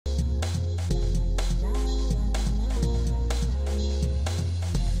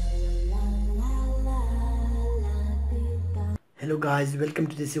Hello guys, welcome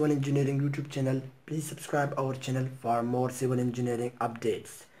to the Civil Engineering YouTube channel. Please subscribe our channel for more civil engineering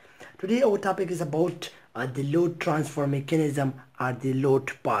updates. Today our topic is about the load transfer mechanism or the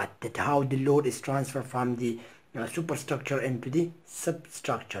load path, that how the load is transferred from the superstructure into the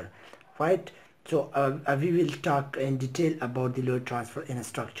substructure, right? So we will talk in detail about the load transfer in a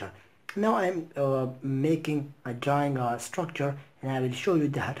structure. Now I am drawing a structure, and I will show you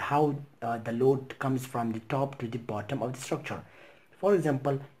that how the load comes from the top to the bottom of the structure. For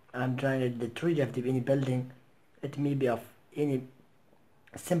example, I'm drawing the 3D of any building. It may be of any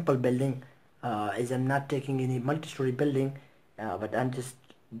simple building, as I'm not taking any multi-story building, but I'm just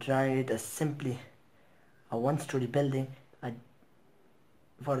drawing it as simply a one-story building.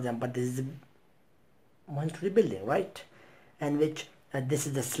 For example, this is a one-story building, right? And which this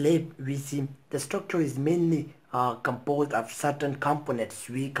is the slab. We see the structure is mainly composed of certain components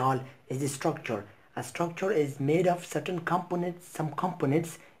we call is a structure. A structure is made of certain components, some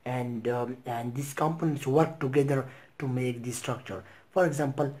components, and these components work together to make the structure. For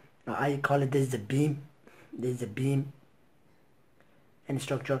example, I call it this is a beam. There is a beam in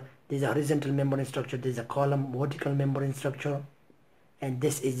structure. There is a horizontal member in structure. There is a column, vertical member in structure, and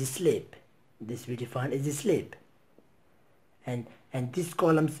this is the slab. This we define as the slab. And these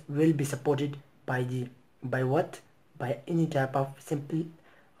columns will be supported by any type of simple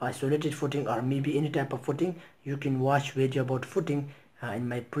isolated footing, or maybe any type of footing. You can watch video about footing in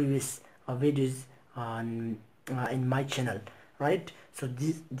my previous videos on in my channel, right? So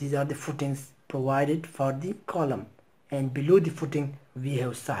these are the footings provided for the column, and below the footing we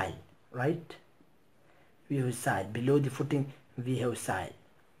have soil, right? We have soil. Below the footing we have soil.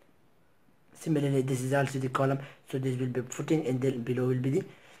 Similarly, this is also the column, so this will be footing, and then below will be the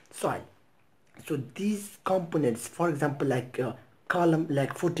soil. So these components, for example, like column,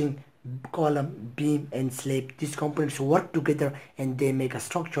 like footing, column, beam, and slab, these components work together and they make a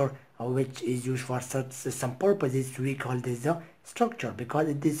structure which is used for some purposes. We call this a structure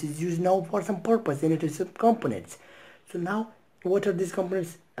because this is used now for some purpose, and it is some components. So now, what are these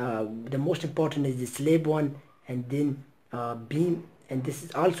components? The most important is the slab one, and then beam, and this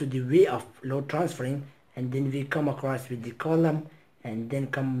is also the way of load transferring. And then we come across with the column, and then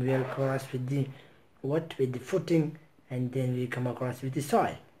we across with the with the footing, and then we come across with the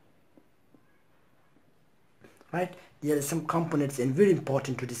soil, right? There are some components and very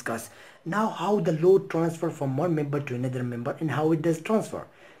important to discuss. Now, how the load transfer from one member to another member and how it does transfer.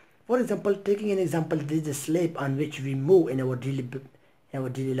 For example, taking an example, this is a slab on which we move in our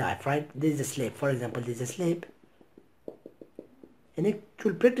daily life, right? This is a slab. For example, this is a slab. In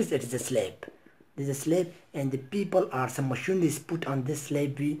actual practice, it is a slab. This is a slab, and the people or some machine is put on this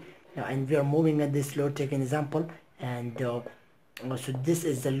slab. And we are moving at this load. Take an example, and so this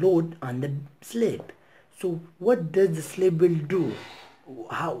is the load on the slab. So what does the slab will do?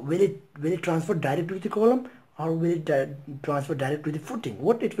 How will it transfer directly to the column, or will it transfer directly to the footing?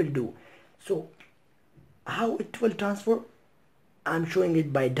 What it will do? So how it will transfer, I'm showing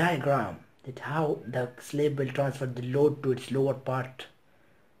it by diagram, that how the slab will transfer the load to its lower part,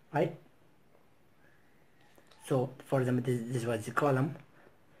 right? So for example, this was the column,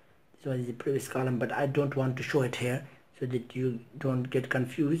 this was the previous column, but I don't want to show it here so that you don't get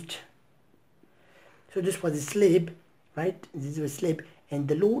confused. So this was the slab, right? This was slab, and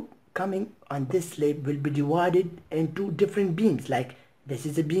the load coming on this slab will be divided into different beams. Like this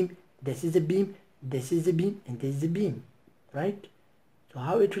is a beam, this is a beam, this is a beam, and this is a beam, right? So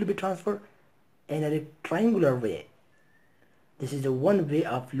how it will be transferred? In a triangular way. This is the one way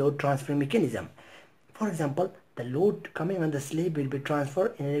of load transfer mechanism. For example, the load coming on the slab will be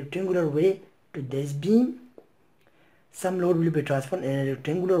transferred in a rectangular way to this beam. Some load will be transferred in a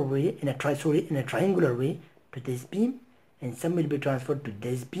rectangular way, in a triangular way to this beam, and some will be transferred to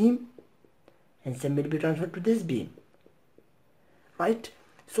this beam, and some will be transferred to this beam, right?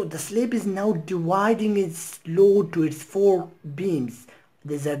 So the slab is now dividing its load to its 4 beams.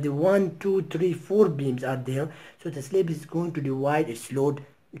 These are the 1, 2, 3, 4 beams are there. So the slab is going to divide its load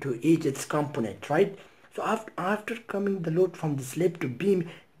to each its component, right? So after coming the load from the slab to beam,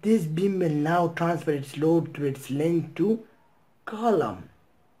 this beam will now transfer its load to its length to column.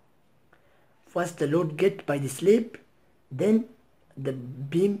 First the load get by the slab, then the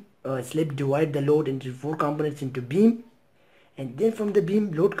beam slab divide the load into 4 components into beam, and then from the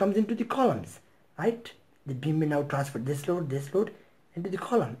beam load comes into the columns, right? The beam will now transfer this load into the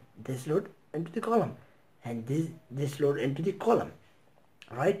column, this load into the column, and this load into the column,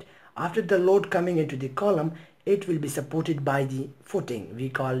 right? After the load coming into the column, it will be supported by the footing. We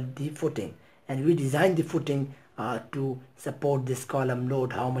call the footing, and we design the footing to support this column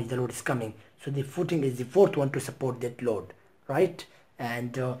load, how much the load is coming. So the footing is the 4th one to support that load, right?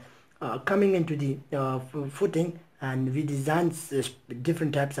 And coming into the footing, and we designed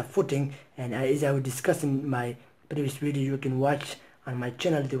different types of footing, and as I will discuss in my previous video, you can watch on my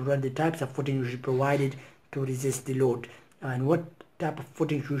channel the types of footing you should provide it to resist the load, and what type of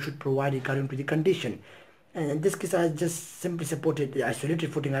footing you should provide according to the condition. And in this case, I just simply supported the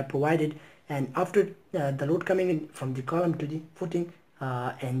isolated footing I provided, and after the load coming in from the column to the footing,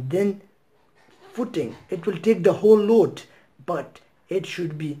 and then footing, it will take the whole load, but it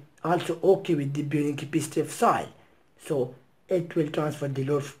should be also okay with the bearing capacity of soil. So it will transfer the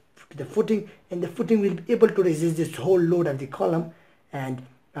load to the footing, and the footing will be able to resist this whole load of the column, and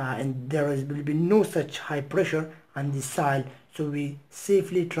will be no such high pressure on the soil. So we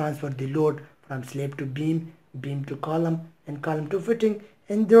safely transfer the load from slab to beam, beam to column, and column to footing,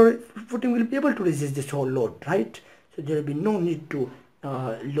 and the footing will be able to resist this whole load, right? So there will be no need to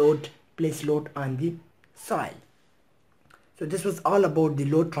place load on the soil. So this was all about the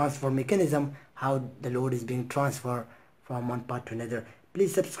load transfer mechanism, how the load is being transferred from one part to another.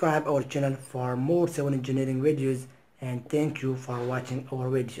 Please subscribe our channel for more civil engineering videos, and thank you for watching our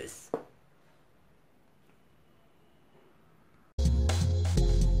videos.